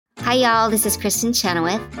Hi, y'all. This is Kristen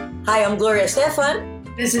Chenoweth. Hi, I'm Gloria Stefan.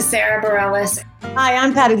 This is Sarah Bareilles. Hi,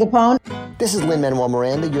 I'm Patty Lapone. This is Lin-Manuel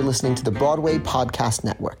Miranda. You're listening to the Broadway Podcast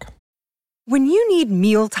Network. When you need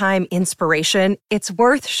mealtime inspiration, it's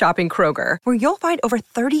worth shopping Kroger, where you'll find over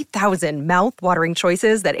 30,000 mouth-watering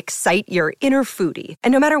choices that excite your inner foodie.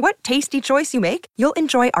 And no matter what tasty choice you make, you'll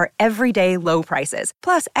enjoy our everyday low prices,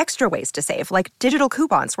 plus extra ways to save, like digital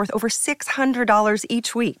coupons worth over $600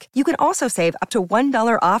 each week. You can also save up to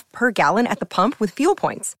 $1 off per gallon at the pump with fuel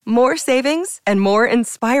points. More savings and more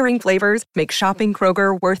inspiring flavors make shopping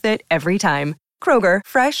Kroger worth it every time. Kroger,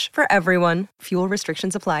 fresh for everyone. Fuel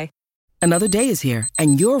restrictions apply. Another day is here,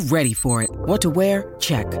 and you're ready for it. What to wear?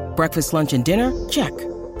 Check. Breakfast, lunch, and dinner? Check.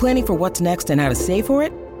 Planning for what's next and how to save for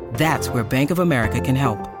it? That's where Bank of America can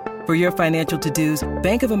help. For your financial to-dos,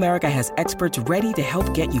 Bank of America has experts ready to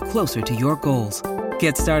help get you closer to your goals.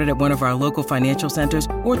 Get started at one of our local financial centers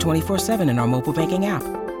or 24/7 in our mobile banking app.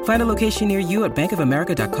 Find a location near you at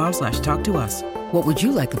bankofamerica.com/talktous. What would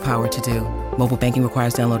you like the power to do? Mobile banking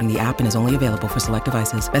requires downloading the app and is only available for select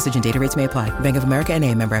devices. Message and data rates may apply. Bank of America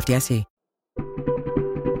N.A., member FDIC.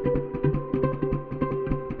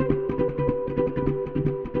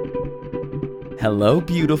 Hello,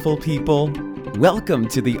 beautiful people. Welcome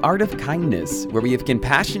to The Art of Kindness, where we have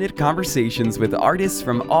compassionate conversations with artists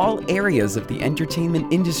from all areas of the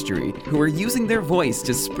entertainment industry who are using their voice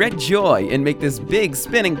to spread joy and make this big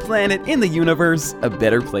spinning planet in the universe a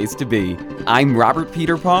better place to be. I'm Robert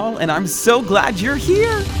Peter Paul, and I'm so glad you're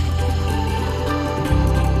here.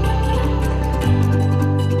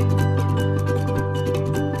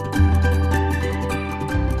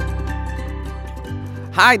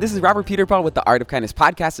 Hi, this is Robert Peter Paul with the Art of Kindness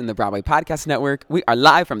podcast and the Broadway Podcast Network. We are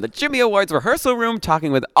live from the Jimmy Awards rehearsal room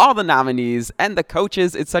talking with all the nominees and the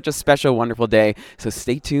coaches. It's such a special, wonderful day. So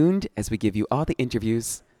stay tuned as we give you all the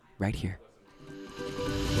interviews right here.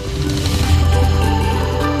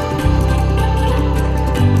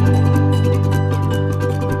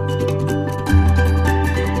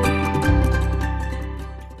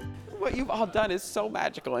 What you've all done is so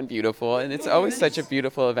magical and beautiful, and it's always such a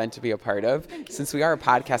beautiful event to be a part of. Since we are a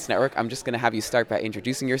podcast network, I'm just going to have you start by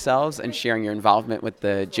introducing yourselves and sharing your involvement with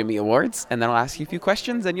the Jimmy Awards, and then I'll ask you a few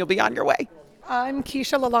questions, and you'll be on your way. I'm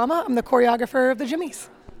Keisha Lalama. I'm the choreographer of the Jimmys.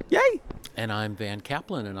 Yay! And I'm Van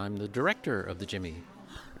Kaplan, and I'm the director of the Jimmy.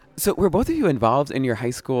 So were both of you involved in your high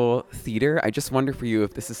school theater? I just wonder for you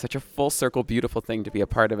if this is such a full circle, beautiful thing to be a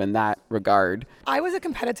part of in that regard. I was a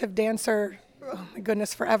competitive dancer, oh my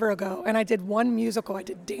goodness, forever ago. And I did one musical. I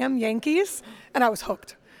did Damn Yankees, and I was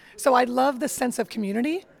hooked. So I love the sense of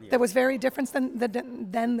community that was very different than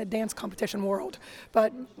the dance competition world.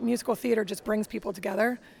 But musical theater just brings people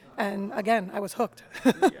together. And again, I was hooked.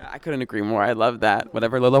 Yeah, I couldn't agree more. I love that.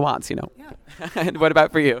 Whatever Lola wants, you know. Yeah. And what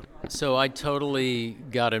about for you? So I totally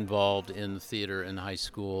got involved in theater in high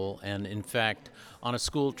school. And in fact, on a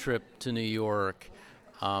school trip to New York,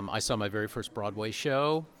 I saw my very first Broadway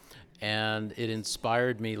show. And it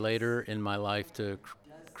inspired me later in my life to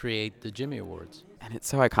create the Jimmy Awards. And it's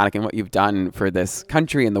so iconic in what you've done for this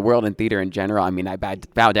country and the world and theater in general. I mean, I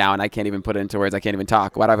bow down. I can't even put it into words. I can't even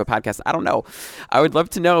talk. Why do I have a podcast? I don't know. I would love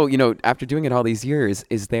to know, after doing it all these years,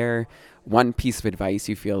 is there one piece of advice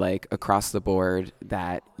you feel like across the board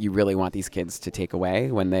that you really want these kids to take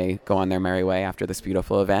away when they go on their merry way after this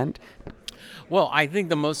beautiful event? Well, I think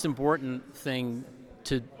the most important thing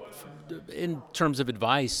in terms of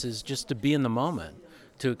advice is just to be in the moment,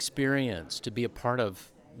 to experience, to be a part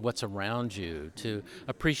of what's around you, to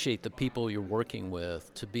appreciate the people you're working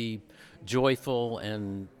with, to be joyful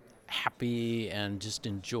and happy and just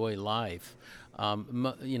enjoy life. No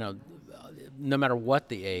matter what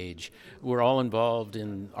the age, we're all involved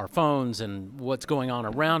in our phones and what's going on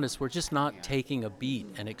around us. We're just not taking a beat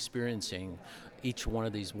and experiencing each one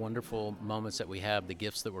of these wonderful moments that we have, the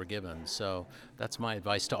gifts that we're given. So that's my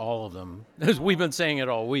advice to all of them. We've been saying it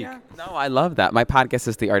all week. Yeah. No, I love that. My podcast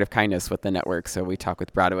is The Art of Kindness with the network. So we talk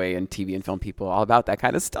with Broadway and TV and film people all about that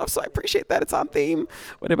kind of stuff. So I appreciate that it's on theme.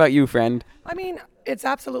 What about you, friend? I mean, it's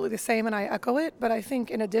absolutely the same, and I echo it. But I think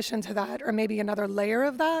in addition to that, or maybe another layer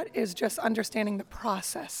of that, is just understanding the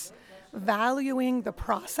process. Valuing the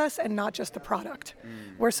process and not just the product.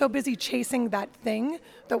 We're so busy chasing that thing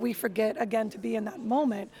that we forget, again, to be in that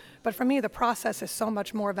moment. But for me, the process is so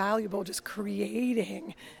much more valuable, just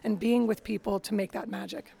creating and being with people to make that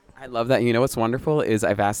magic. I love that. You know what's wonderful is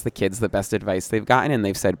I've asked the kids the best advice they've gotten, and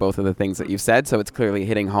they've said both of the things that you've said, so it's clearly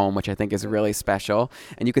hitting home, which I think is really special.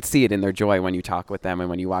 And you could see it in their joy when you talk with them and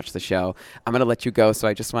when you watch the show. I'm going to let you go, so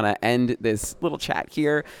I just want to end this little chat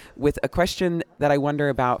here with a question that I wonder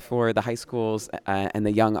about for the high schools and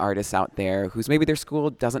the young artists out there whose maybe their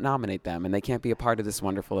school doesn't nominate them and they can't be a part of this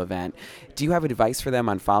wonderful event. Do you have advice for them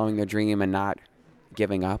on following their dream and not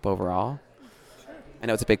giving up overall? I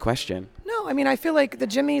know it's a big question. No, I mean, I feel like the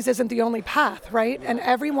Jimmys isn't the only path, right? And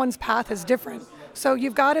everyone's path is different. So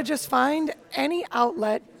you've got to just find any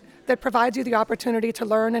outlet that provides you the opportunity to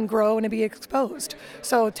learn and grow and to be exposed.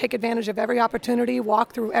 So take advantage of every opportunity,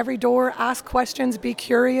 walk through every door, ask questions, be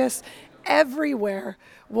curious. Everywhere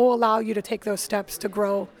will allow you to take those steps to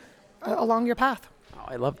grow along your path. Oh,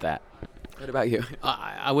 I love that. What about you?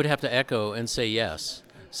 I would have to echo and say yes.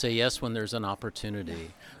 Say yes when there's an opportunity.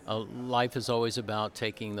 Life is always about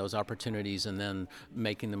taking those opportunities and then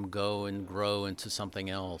making them go and grow into something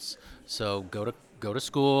else. So go to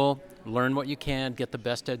school, learn what you can, get the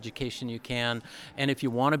best education you can. And if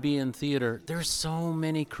you want to be in theater, there's so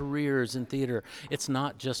many careers in theater. It's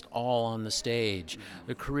not just all on the stage.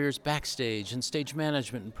 The careers backstage and stage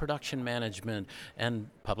management and production management and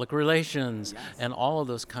public relations and all of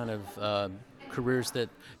those kind of careers that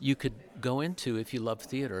you could go into if you love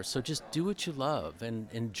theater. So just do what you love and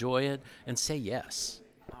enjoy it and say yes.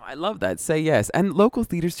 Oh, I love that. Say yes. And local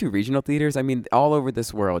theaters too, regional theaters. I mean, all over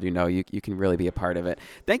this world, you can really be a part of it.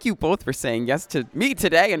 Thank you both for saying yes to me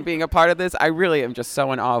today and being a part of this. I really am just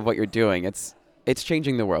so in awe of what you're doing. It's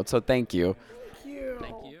changing the world. So thank you.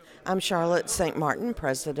 Thank you. I'm Charlotte St. Martin,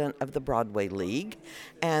 president of the Broadway League,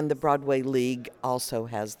 and the Broadway League also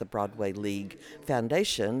has the Broadway League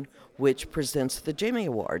Foundation, which presents the Jimmy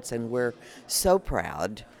Awards, and we're so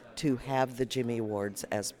proud to have the Jimmy Awards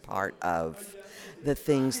as part of the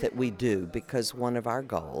things that we do, because one of our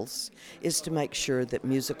goals is to make sure that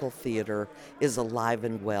musical theater is alive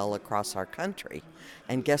and well across our country.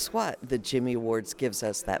 And guess what? The Jimmy Awards gives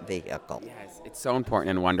us that vehicle. Yes, it's so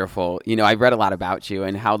important and wonderful. I've read a lot about you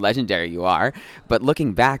and how legendary you are, but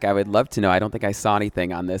looking back, I would love to know, I don't think I saw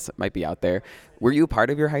anything on this, it might be out there. Were you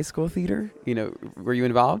part of your high school theater? Were you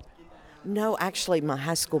involved? No, actually, my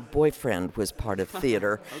high school boyfriend was part of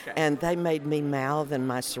theater, Okay. and they made me mouth in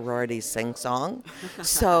my sorority sing-song.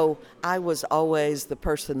 So I was always the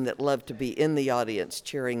person that loved to be in the audience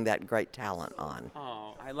cheering that great talent on.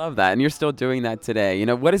 Oh, I love that. And you're still doing that today.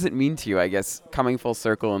 What does it mean to you, I guess, coming full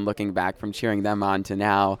circle and looking back from cheering them on to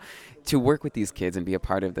now to work with these kids and be a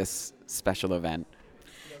part of this special event?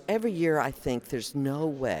 Every year I think there's no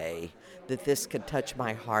way that this could touch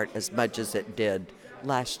my heart as much as it did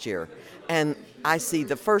last year. And I see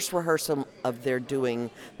the first rehearsal of their doing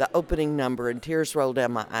the opening number and tears roll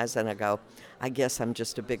down my eyes, and I go, I guess I'm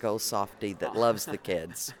just a big old softie that loves the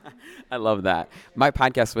kids. I love that. My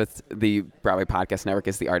podcast with the Broadway Podcast Network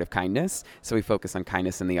is The Art of Kindness. So we focus on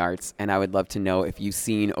kindness in the arts. And I would love to know if you've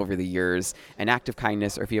seen over the years an act of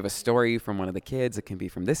kindness, or if you have a story from one of the kids, it can be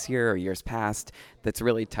from this year or years past, that's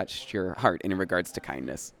really touched your heart in regards to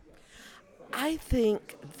kindness. I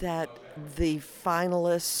think that the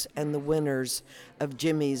finalists and the winners of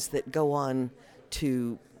Jimmy's that go on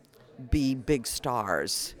to be big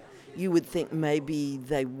stars, you would think maybe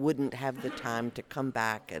they wouldn't have the time to come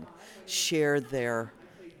back and share their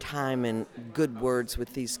time and good words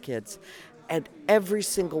with these kids. And every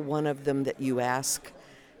single one of them that you ask,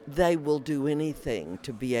 they will do anything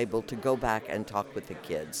to be able to go back and talk with the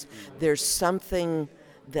kids. There's something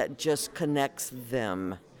that just connects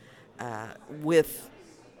them with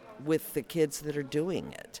the kids that are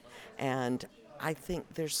doing it. And I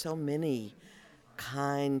think there's so many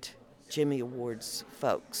kind Jimmy Awards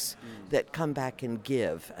folks that come back and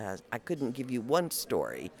give. I couldn't give you one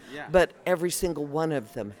story, but every single one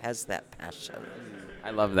of them has that passion. I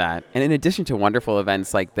love that. And in addition to wonderful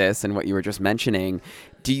events like this and what you were just mentioning,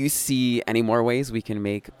 do you see any more ways we can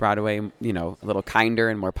make Broadway, a little kinder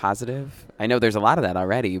and more positive? I know there's a lot of that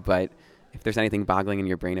already, but if there's anything boggling in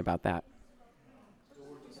your brain about that.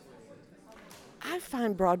 I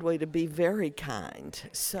find Broadway to be very kind.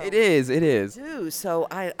 So It is. I do. So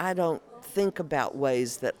I don't think about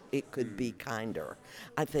ways that it could be kinder.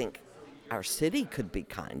 I think our city could be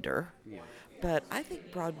kinder, but I think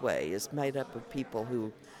Broadway is made up of people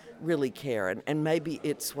who really care, and maybe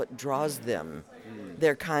it's what draws them.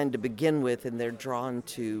 They're kind to begin with, and they're drawn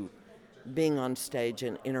to being on stage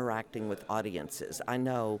and interacting with audiences. I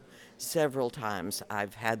know several times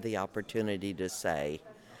I've had the opportunity to say,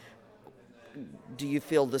 do you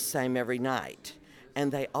feel the same every night?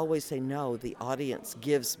 And they always say, no, the audience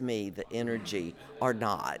gives me the energy or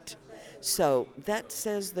not. So that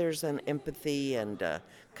says there's an empathy and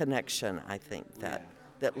connection, I think,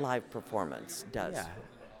 that live performance does. Yeah.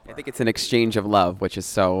 I think it's an exchange of love, which is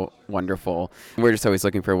so wonderful. We're just always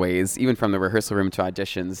looking for ways, even from the rehearsal room to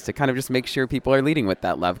auditions, to kind of just make sure people are leading with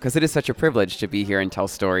that love, because it is such a privilege to be here and tell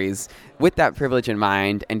stories. With that privilege in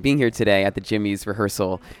mind, and being here today at the Jimmy's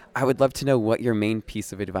rehearsal, I would love to know what your main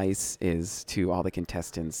piece of advice is to all the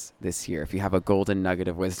contestants this year, if you have a golden nugget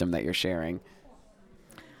of wisdom that you're sharing.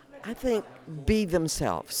 I think be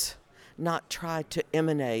themselves, not try to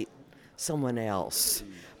emanate someone else,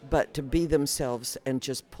 but to be themselves and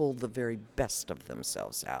just pull the very best of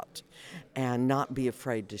themselves out and not be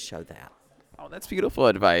afraid to show that. Oh, that's beautiful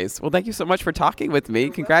advice. Well, thank you so much for talking with me.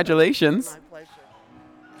 Congratulations. My pleasure.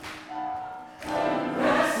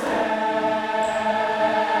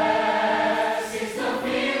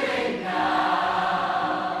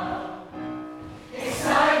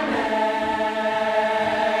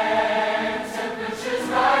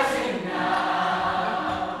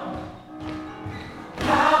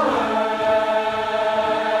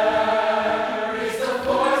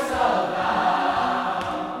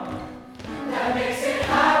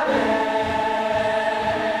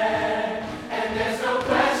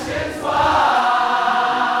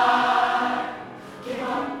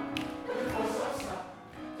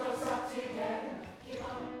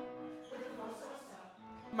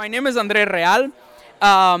 My name is Andre Real.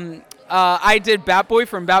 I did Bat Boy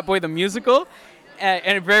from Bat Boy the Musical,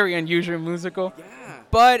 and a very unusual musical. Yeah.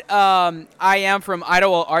 But I am from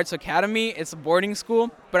Idaho Arts Academy. It's a boarding school,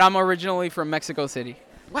 but I'm originally from Mexico City.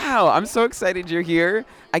 Wow, I'm so excited you're here.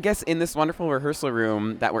 I guess in this wonderful rehearsal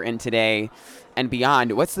room that we're in today and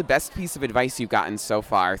beyond, what's the best piece of advice you've gotten so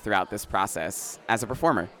far throughout this process as a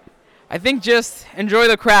performer? I think just enjoy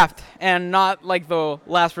the craft and not like the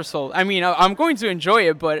last result. I mean, I'm going to enjoy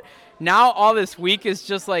it, but now all this week is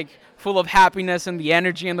just like full of happiness and the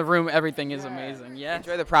energy in the room. Everything is amazing. Yeah.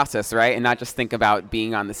 Enjoy the process, right? And not just think about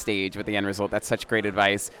being on the stage with the end result. That's such great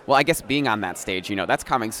advice. Well, I guess being on that stage, that's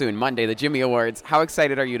coming soon. Monday, the Jimmy Awards. How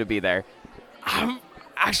excited are you to be there? I'm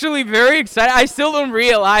actually very excited. I still don't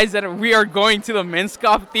realize that we are going to the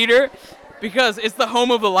Minskoff Theater, because it's the home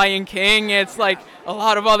of The Lion King. It's like a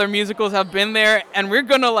lot of other musicals have been there, and we're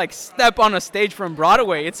gonna like step on a stage from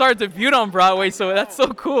Broadway. It's our debut on Broadway, so that's so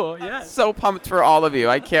cool. Yeah. So pumped for all of you.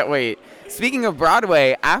 I can't wait. Speaking of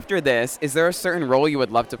Broadway, after this, is there a certain role you would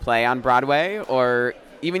love to play on Broadway, or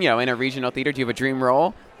even in a regional theater? Do you have a dream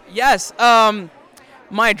role? Yes.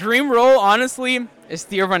 My dream role, honestly, is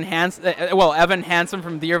Evan Hansen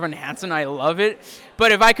from Dear Evan Hansen. I love it.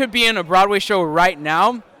 But if I could be in a Broadway show right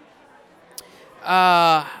now,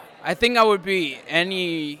 I think I would be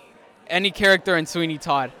any character in Sweeney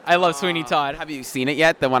Todd. I love Sweeney Todd. Have you seen it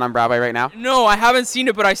yet, the one on Broadway right now? No, I haven't seen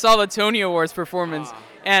it, but I saw the Tony Awards performance,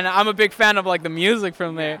 and I'm a big fan of like the music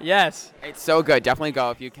from there. Yes. It's so good. Definitely go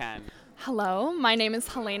if you can. Hello, my name is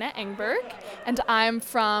Helena Engberg, and I'm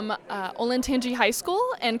from Olentangy High School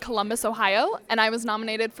in Columbus, Ohio, and I was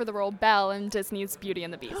nominated for the role Belle in Disney's Beauty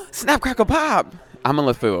and the Beast. Snap, crackle, pop! I'm a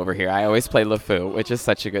LeFou over here. I always play LeFou, which is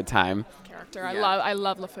such a good time. Yeah. I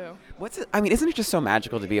love LeFou. Isn't it just so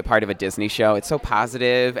magical to be a part of a Disney show? It's so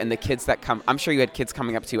positive, and the kids that come, I'm sure you had kids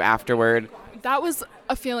coming up to you afterward. That was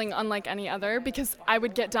a feeling unlike any other, because I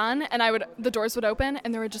would get done and the doors would open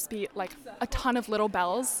and there would just be like a ton of little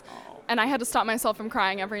bells. And I had to stop myself from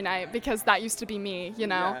crying every night, because that used to be me,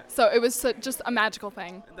 Yeah. So it was just a magical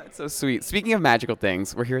thing. That's so sweet. Speaking of magical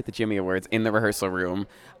things, we're here at the Jimmy Awards in the rehearsal room.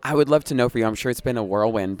 I would love to know for you, I'm sure it's been a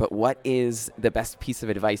whirlwind, but what is the best piece of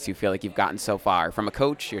advice you feel like you've gotten so far from a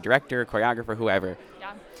coach, your director, choreographer, whoever?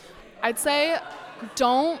 Yeah. I'd say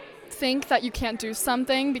don't think that you can't do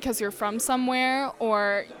something because you're from somewhere,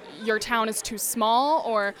 or your town is too small,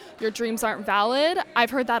 or your dreams aren't valid. I've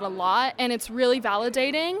heard that a lot, and it's really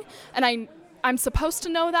validating, and I'm supposed to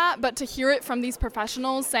know that, but to hear it from these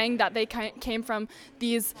professionals saying that they came from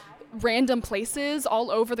these random places all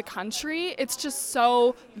over the country, it's just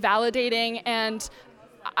so validating, and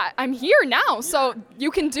I'm here now, so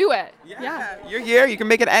you can do it. Yeah. You're here. You can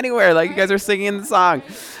make it anywhere, like you guys are singing in the song.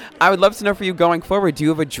 I would love to know for you going forward, do you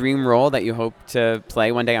have a dream role that you hope to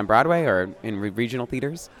play one day on Broadway or in regional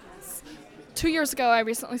theaters? 2 years ago, I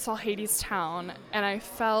recently saw Hadestown, and I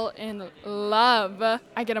fell in love.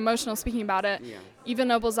 I get emotional speaking about it. Yeah. Eva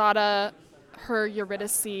Noblezada, her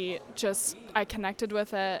Eurydice, I connected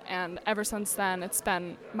with it, and ever since then, it's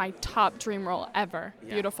been my top dream role ever.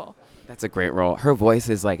 Yeah. Beautiful. That's a great role. Her voice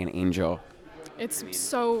is like an angel.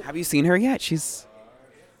 So... Have you seen her yet? She's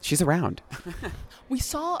around. We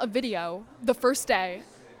saw a video the first day,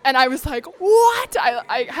 And I was like, what?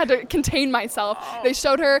 I had to contain myself. They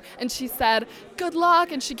showed her, and she said, good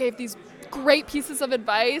luck, and she gave these great pieces of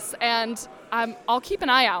advice, and I'll keep an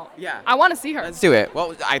eye out. Yeah. I want to see her. Let's do it.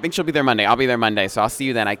 Well, I think she'll be there Monday. I'll be there Monday, so I'll see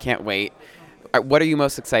you then. I can't wait. What are you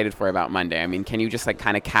most excited for about Monday? I mean, can you just like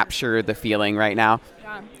kind of capture the feeling right now?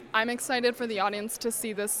 Yeah, I'm excited for the audience to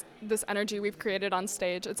see this energy we've created on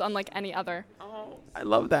stage. It's unlike any other. Oh, I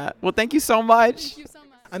love that. Well, thank you so much. Thank you so much.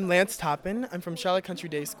 I'm Lance Toppin. I'm from Charlotte Country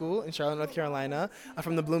Day School in Charlotte, North Carolina. I'm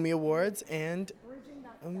from the Bloomy Awards, and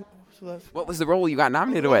what was the role you got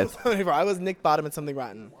nominated with? I was Nick Bottom in Something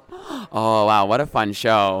Rotten. Oh, wow. What a fun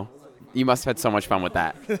show. You must have had so much fun with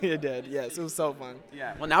that. I did, yes. It was so fun.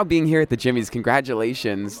 Yeah. Well, now being here at the Jimmy's,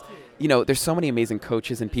 congratulations. You know, there's so many amazing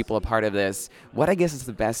coaches and people a part of this. What, I guess, is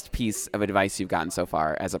the best piece of advice you've gotten so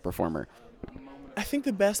far as a performer? I think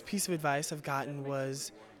the best piece of advice I've gotten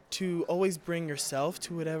was to always bring yourself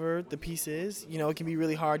to whatever the piece is. You know, it can be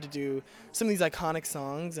really hard to do some of these iconic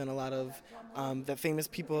songs and a lot of that famous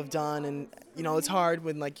people have done, and you know, it's hard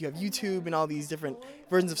when like you have YouTube and all these different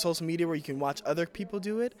versions of social media where you can watch other people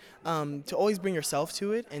do it. To always bring yourself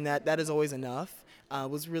to it, and that is always enough.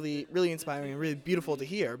 Was really, really inspiring and really beautiful to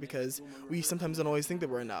hear, because we sometimes don't always think that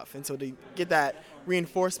we're enough, and so to get that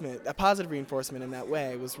reinforcement, that positive reinforcement in that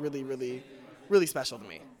way, was really, really, really special to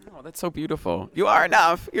me. Oh, that's so beautiful. You are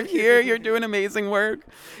enough. You're here. You're doing amazing work.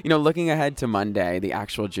 You know, looking ahead to Monday, the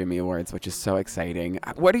actual Jimmy Awards, which is so exciting.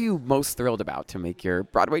 What are you most thrilled about to make your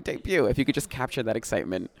Broadway debut? If you could just capture that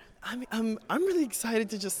excitement. I'm really excited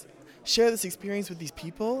to just share this experience with these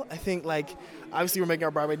people. I think, like, obviously we're making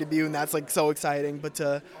our Broadway debut, and that's like so exciting, but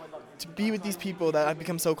to be with these people that I've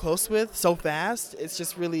become so close with so fast, it's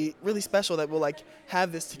just really, really special that we'll like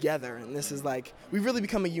have this together. And this is like, we've really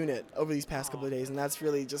become a unit over these past couple of days, and that's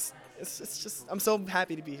really just, it's just, I'm so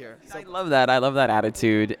happy to be here. So. I love that. I love that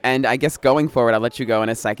attitude. And I guess going forward, I'll let you go in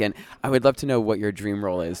a second. I would love to know what your dream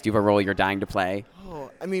role is. Do you have a role you're dying to play? Oh,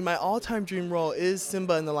 I mean, my all-time dream role is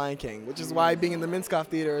Simba in The Lion King, which is why being in the Minskoff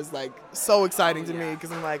Theater is like so exciting to me,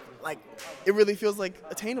 because I'm like it really feels like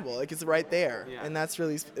attainable, like it's right there, and that's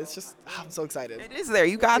really, it's just, I'm so excited. It is there.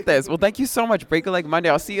 You got this. Well, thank you so much. Break a leg Monday.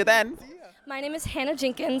 I'll see you then. My name is Hannah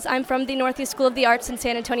Jenkins. I'm from the Northeast School of the Arts in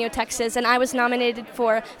San Antonio, Texas, and I was nominated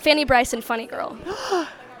for Fanny Bryce and Funny Girl.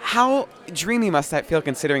 How dreamy must that feel,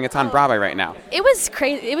 considering it's on Broadway right now? It was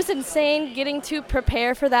crazy. It was insane getting to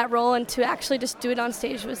prepare for that role, and to actually just do it on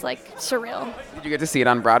stage was like surreal. Did you get to see it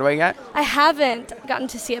on Broadway yet? I haven't gotten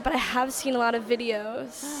to see it, but I have seen a lot of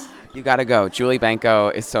videos. You gotta go. Julie Banco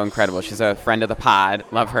is so incredible. She's a friend of the pod.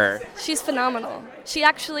 Love her. She's phenomenal. She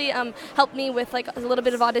actually helped me with like a little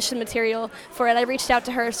bit of audition material for it. I reached out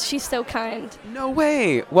to her. She's so kind. No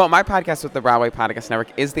way. Well, my podcast with the Broadway Podcast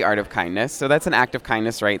Network is The Art of Kindness, so that's an act of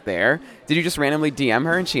kindness right there. Did you just randomly DM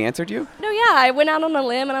her and she answered you? No, yeah. I went out on a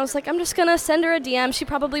limb and I was like, I'm just going to send her a DM. She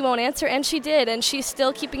probably won't answer, and she did, and she's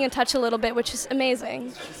still keeping in touch a little bit, which is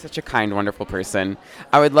amazing. She's such a kind, wonderful person.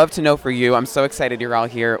 I would love to know for you, I'm so excited you're all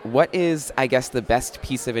here, what is, I guess, the best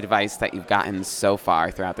piece of advice that you've gotten so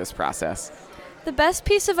far throughout this process? The best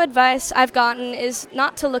piece of advice I've gotten is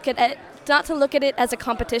not to look at it as a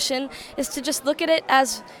competition, is to just look at it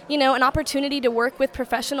as, you know, an opportunity to work with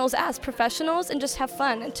professionals as professionals and just have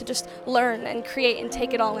fun and to just learn and create and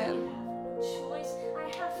take it all in.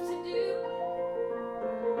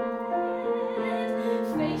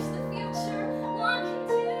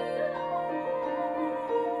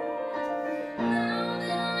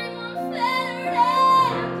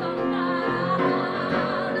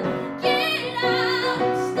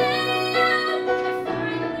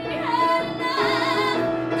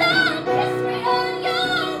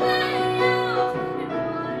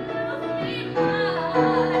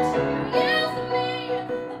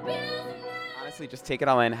 Just take it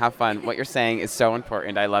all in, have fun. What you're saying is so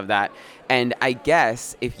important. I love that. And I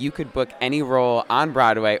guess if you could book any role on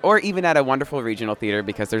Broadway or even at a wonderful regional theater,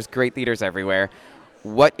 because there's great theaters everywhere,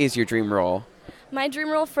 what is your dream role? My dream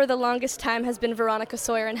role for the longest time has been Veronica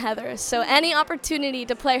Sawyer in Heathers, so any opportunity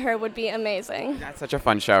to play her would be amazing. That's such a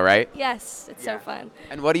fun show, right? Yes, it's so fun.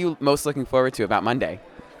 And what are you most looking forward to about Monday?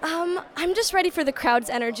 I'm just ready for the crowd's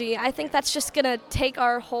energy. I think that's just going to take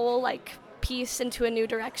our whole, piece into a new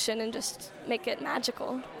direction and just make it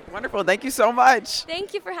magical. Wonderful. Thank you so much.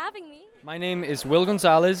 Thank you for having me. My name is Will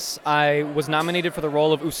Gonzalez. I was nominated for the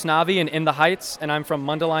role of Usnavi in In the Heights, and I'm from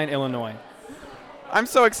Mundelein, Illinois. I'm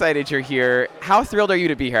so excited you're here. How thrilled are you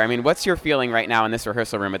to be here? I mean, what's your feeling right now in this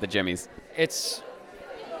rehearsal room at the Jimmy's? It's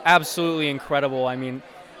absolutely incredible. I mean,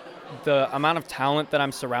 the amount of talent that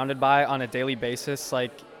I'm surrounded by on a daily basis,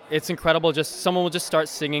 it's incredible. Just someone will just start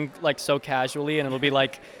singing like so casually, and it'll be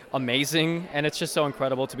like amazing, and it's just so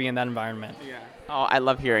incredible to be in that environment. Yeah. Oh, I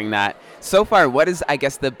love hearing that. So far, what is, I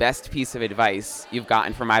guess, the best piece of advice you've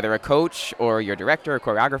gotten from either a coach or your director or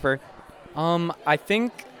choreographer? I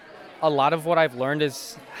think a lot of what I've learned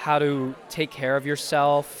is how to take care of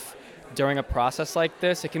yourself during a process like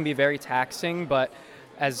this. It can be very taxing, but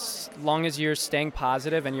as long as you're staying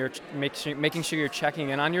positive and you're making sure you're checking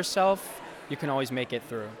in on yourself, you can always make it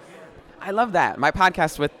through. I love that. My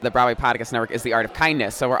podcast with the Broadway Podcast Network is The Art of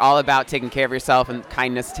Kindness. So we're all about taking care of yourself and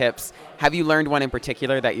kindness tips. Have you learned one in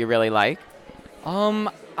particular that you really like?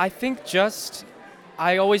 I think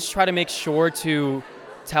I always try to make sure to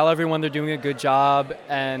tell everyone they're doing a good job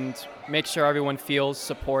and make sure everyone feels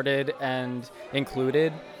supported and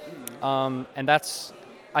included. And that's,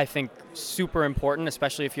 I think, super important,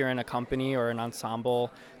 especially if you're in a company or an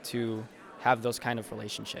ensemble, to have those kind of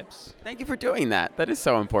relationships. Thank you for doing that. That is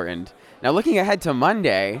so important. Now, looking ahead to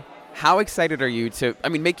Monday, how excited are you to,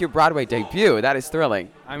 make your Broadway debut? That is thrilling.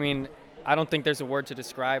 I don't think there's a word to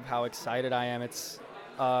describe how excited I am. It's,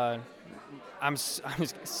 I'm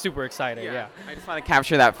super excited, yeah. I just want to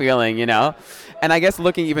capture that feeling, And I guess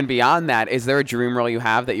looking even beyond that, is there a dream role you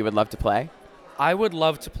have that you would love to play? I would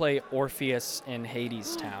love to play Orpheus in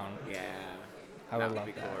Hadestown. Yeah. I would love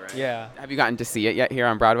that. Cool, right? Yeah. Have you gotten to see it yet here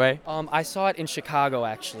on Broadway? I saw it in Chicago,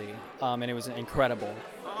 actually, and it was incredible.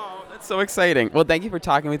 Oh, that's so exciting. Well, thank you for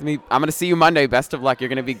talking with me. I'm going to see you Monday. Best of luck. You're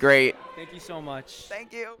going to be great. Thank you so much.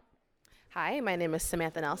 Thank you. Hi, my name is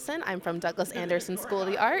Samantha Nelson. I'm from Douglas Anderson School of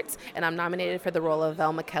the Arts, and I'm nominated for the role of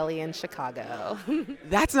Velma Kelly in Chicago.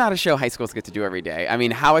 That's not a show high schools get to do every day.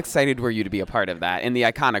 How excited were you to be a part of that in the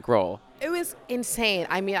iconic role? It was insane.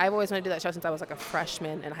 I've always wanted to do that show since I was like a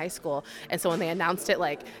freshman in high school. And so when they announced it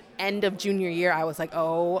like end of junior year, I was like,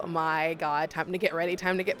 oh my God, time to get ready,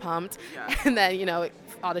 time to get pumped. Yeah. And then,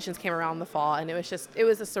 auditions came around in the fall, and it was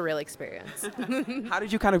a surreal experience. How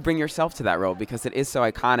did you kind of bring yourself to that role? Because it is so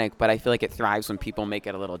iconic, but I feel like it thrives when people make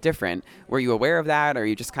it a little different. Were you aware of that, or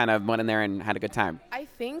you just kind of went in there and had a good time? I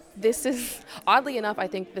think oddly enough, I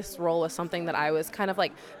think this role was something that I was kind of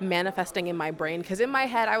like manifesting in my brain, because in my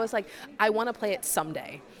head I was like, I want to play it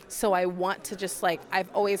someday. So I want to just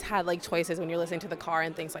I've always had choices when you're listening to the car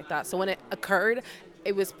and things like that. So when it occurred,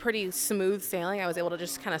 it was pretty smooth sailing. I was able to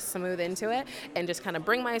just kind of smooth into it and just kind of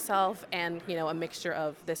bring myself and, a mixture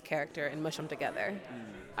of this character and mush them together.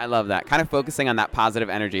 I love that. Kind of focusing on that positive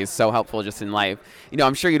energy is so helpful just in life.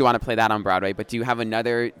 I'm sure you'd want to play that on Broadway, but do you have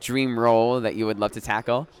another dream role that you would love to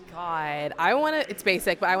tackle? God, it's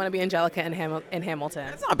basic, but I want to be Angelica in Hamilton.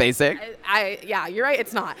 It's not basic. Yeah, you're right.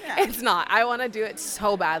 It's not. Yeah. It's not. I want to do it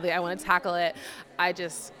so badly. I want to tackle it. I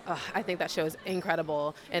think that show is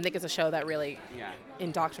incredible. And I think it's a show that really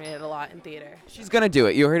indoctrinated a lot in theater. She's going to do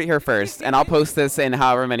it. You heard it here first. And I'll post this in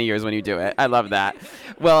however many years when you do it. I love that.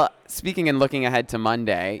 Well, speaking and looking ahead to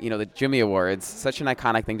Monday, the Jimmy Awards, such an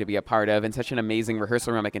iconic thing to be a part of and such an amazing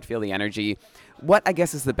rehearsal room. I can feel the energy. What, I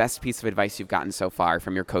guess, is the best piece of advice you've gotten so far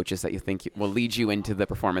from your coaches that you think will lead you into the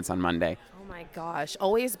performance on Monday? Oh my gosh,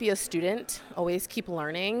 always be a student, always keep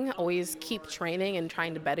learning, always keep training and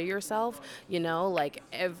trying to better yourself.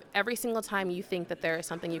 Every single time you think that there is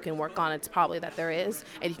something you can work on, it's probably that there is,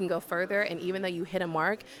 and you can go further. And even though you hit a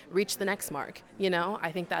mark, reach the next mark.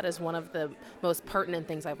 I think that is one of the most pertinent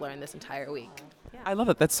things I've learned this entire week. Yeah. I love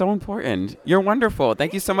it. That's so important. You're wonderful.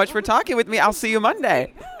 Thank you so much for talking with me. I'll see you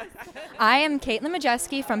Monday. I am Caitlin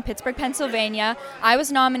Majeski from Pittsburgh, Pennsylvania. I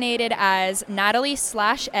was nominated as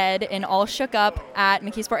Natalie/Ed in All Shook Up at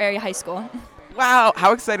McKeesport Area High School. Wow.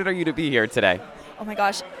 How excited are you to be here today? Oh my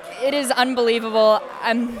gosh. It is unbelievable.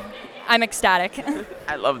 I'm ecstatic.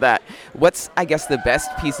 I love that. What's, I guess, the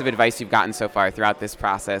best piece of advice you've gotten so far throughout this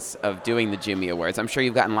process of doing the Jimmy Awards? I'm sure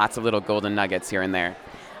you've gotten lots of little golden nuggets here and there.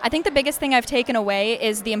 I think the biggest thing I've taken away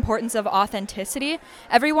is the importance of authenticity.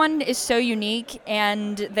 Everyone is so unique,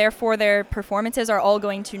 and therefore their performances are all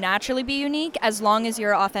going to naturally be unique as long as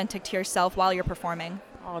you're authentic to yourself while you're performing.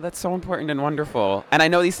 Oh, that's so important and wonderful. And I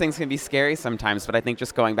know these things can be scary sometimes, but I think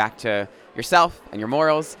just going back to yourself and your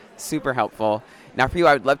morals, super helpful. Now for you,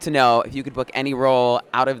 I would love to know if you could book any role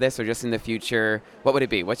out of this or just in the future, what would it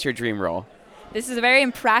be? What's your dream role? This is a very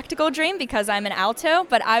impractical dream because I'm an alto,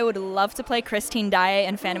 but I would love to play Christine Daae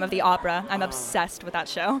in Phantom of the Opera. I'm obsessed with that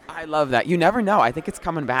show. I love that. You never know. I think it's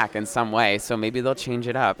coming back in some way, so maybe they'll change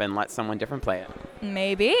it up and let someone different play it.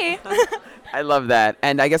 Maybe. I love that.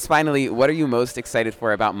 And I guess finally, what are you most excited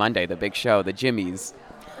for about Monday, the big show, the Jimmys?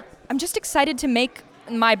 I'm just excited to make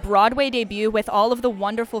my Broadway debut with all of the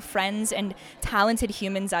wonderful friends and talented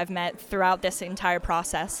humans I've met throughout this entire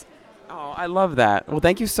process. Oh, I love that. Well,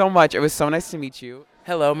 thank you so much. It was so nice to meet you.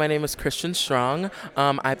 Hello, my name is Christian Strong.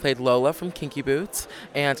 I played Lola from Kinky Boots,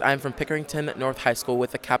 and I'm from Pickerington North High School with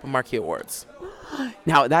the Kappa Marquis Awards.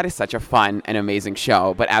 Now, that is such a fun and amazing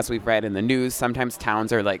show, but as we've read in the news, sometimes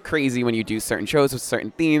towns are like crazy when you do certain shows with certain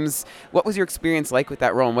themes. What was your experience like with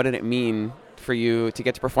that role, and what did it mean for you to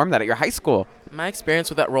get to perform that at your high school? My experience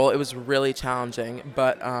with that role, it was really challenging,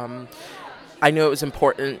 but I knew it was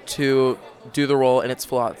important to do the role in its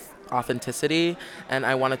full authenticity, and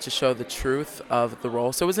I wanted to show the truth of the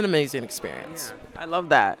role, so it was an amazing experience. I love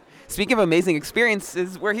that. Speaking of amazing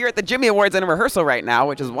experiences, we're here at the Jimmy Awards in rehearsal right now,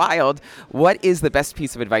 which is wild. What is the best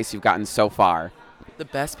piece of advice you've gotten so far? The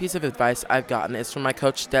best piece of advice I've gotten is from my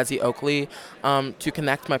coach, Desi Oakley, to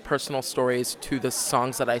connect my personal stories to the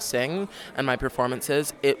songs that I sing and my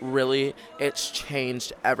performances. It's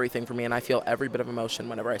changed everything for me, and I feel every bit of emotion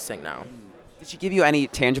whenever I sing now. Did she give you any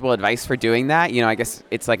tangible advice for doing that? You know, I guess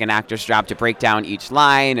it's like an actor's job to break down each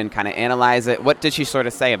line and kind of analyze it. What did she sort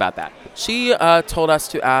of say about that? She told us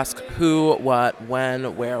to ask who, what,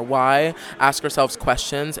 when, where, why, ask ourselves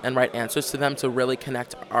questions and write answers to them to really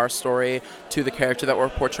connect our story to the character that we're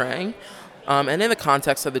portraying. And in the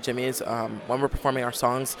context of the Jimmys, when we're performing our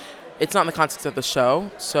songs, it's not in the context of the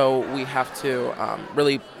show, so we have to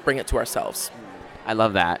really bring it to ourselves. I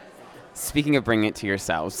love that. Speaking of bringing it to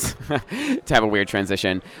yourselves, to have a weird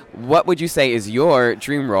transition, what would you say is your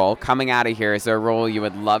dream role coming out of here? Is there a role you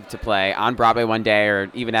would love to play on Broadway one day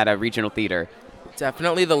or even at a regional theater?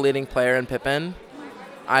 Definitely the leading player in Pippin.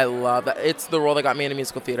 I love that. It's the role that got me into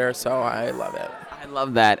musical theater, so I love it. I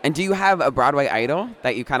love that. And do you have a Broadway idol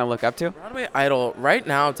that you kind of look up to? Broadway idol, right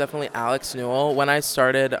now, definitely Alex Newell. When I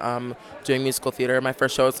started doing musical theater, my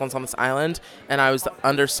first show was Once on This Island, and I was the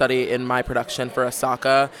understudy in my production for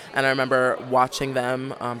Asaka, and I remember watching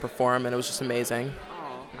them perform, and it was just amazing.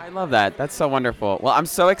 I love that. That's so wonderful. Well, I'm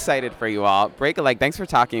so excited for you all. Break a leg. Thanks for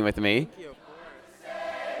talking with me. Thank you.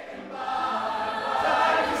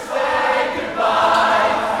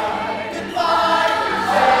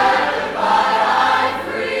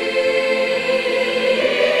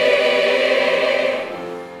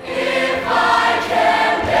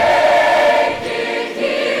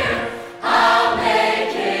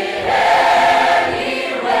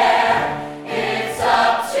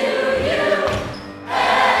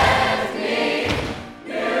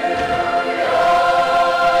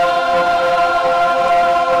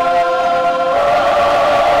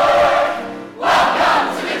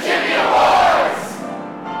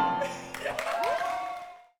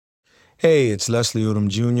 Hey, it's Leslie Odom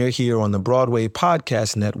Jr. here on the Broadway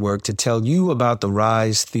Podcast Network to tell you about the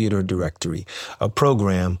Rise Theater Directory, a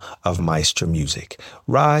program of Maestra Music.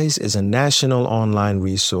 Rise is a national online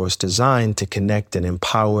resource designed to connect and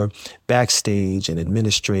empower backstage and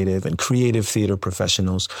administrative and creative theater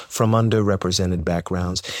professionals from underrepresented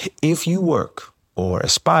backgrounds. If you work or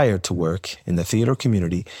aspire to work in the theater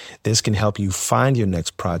community, this can help you find your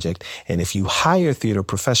next project. And if you hire theater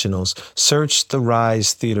professionals, search the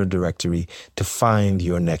Rise Theater Directory to find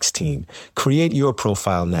your next team. Create your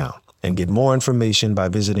profile now and get more information by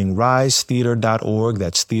visiting risetheater.org.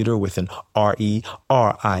 That's theater with an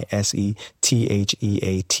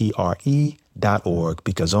RERISETHEATRE.org,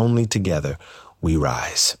 because only together we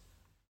rise.